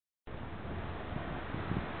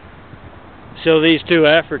So these two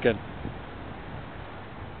African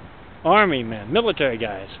army men, military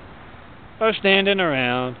guys, are standing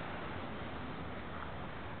around,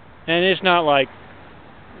 and it's not like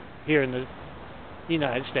here in the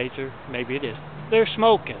United States, or maybe it is. They're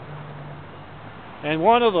smoking, and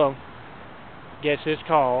one of them gets this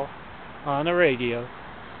call on the radio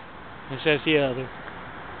and says to the other,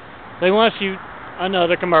 they want to shoot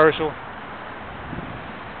another commercial,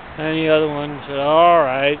 and the other one said, all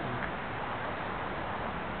right.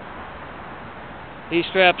 He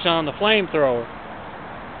straps on the flamethrower,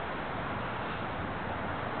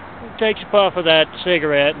 takes a puff of that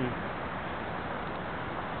cigarette, and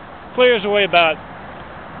clears away about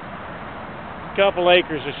a couple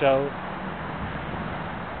acres or so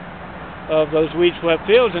of those weed-swept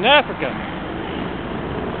fields in Africa.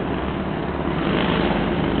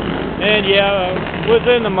 And yeah,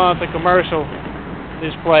 within the month, a commercial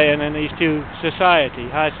is playing, and these two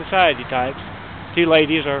high society types, two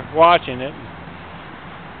ladies are watching it.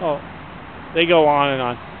 Oh, they go on and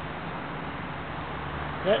on.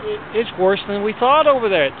 It's worse than we thought over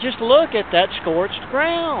there. Just look at that scorched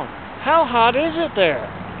ground. How hot is it there?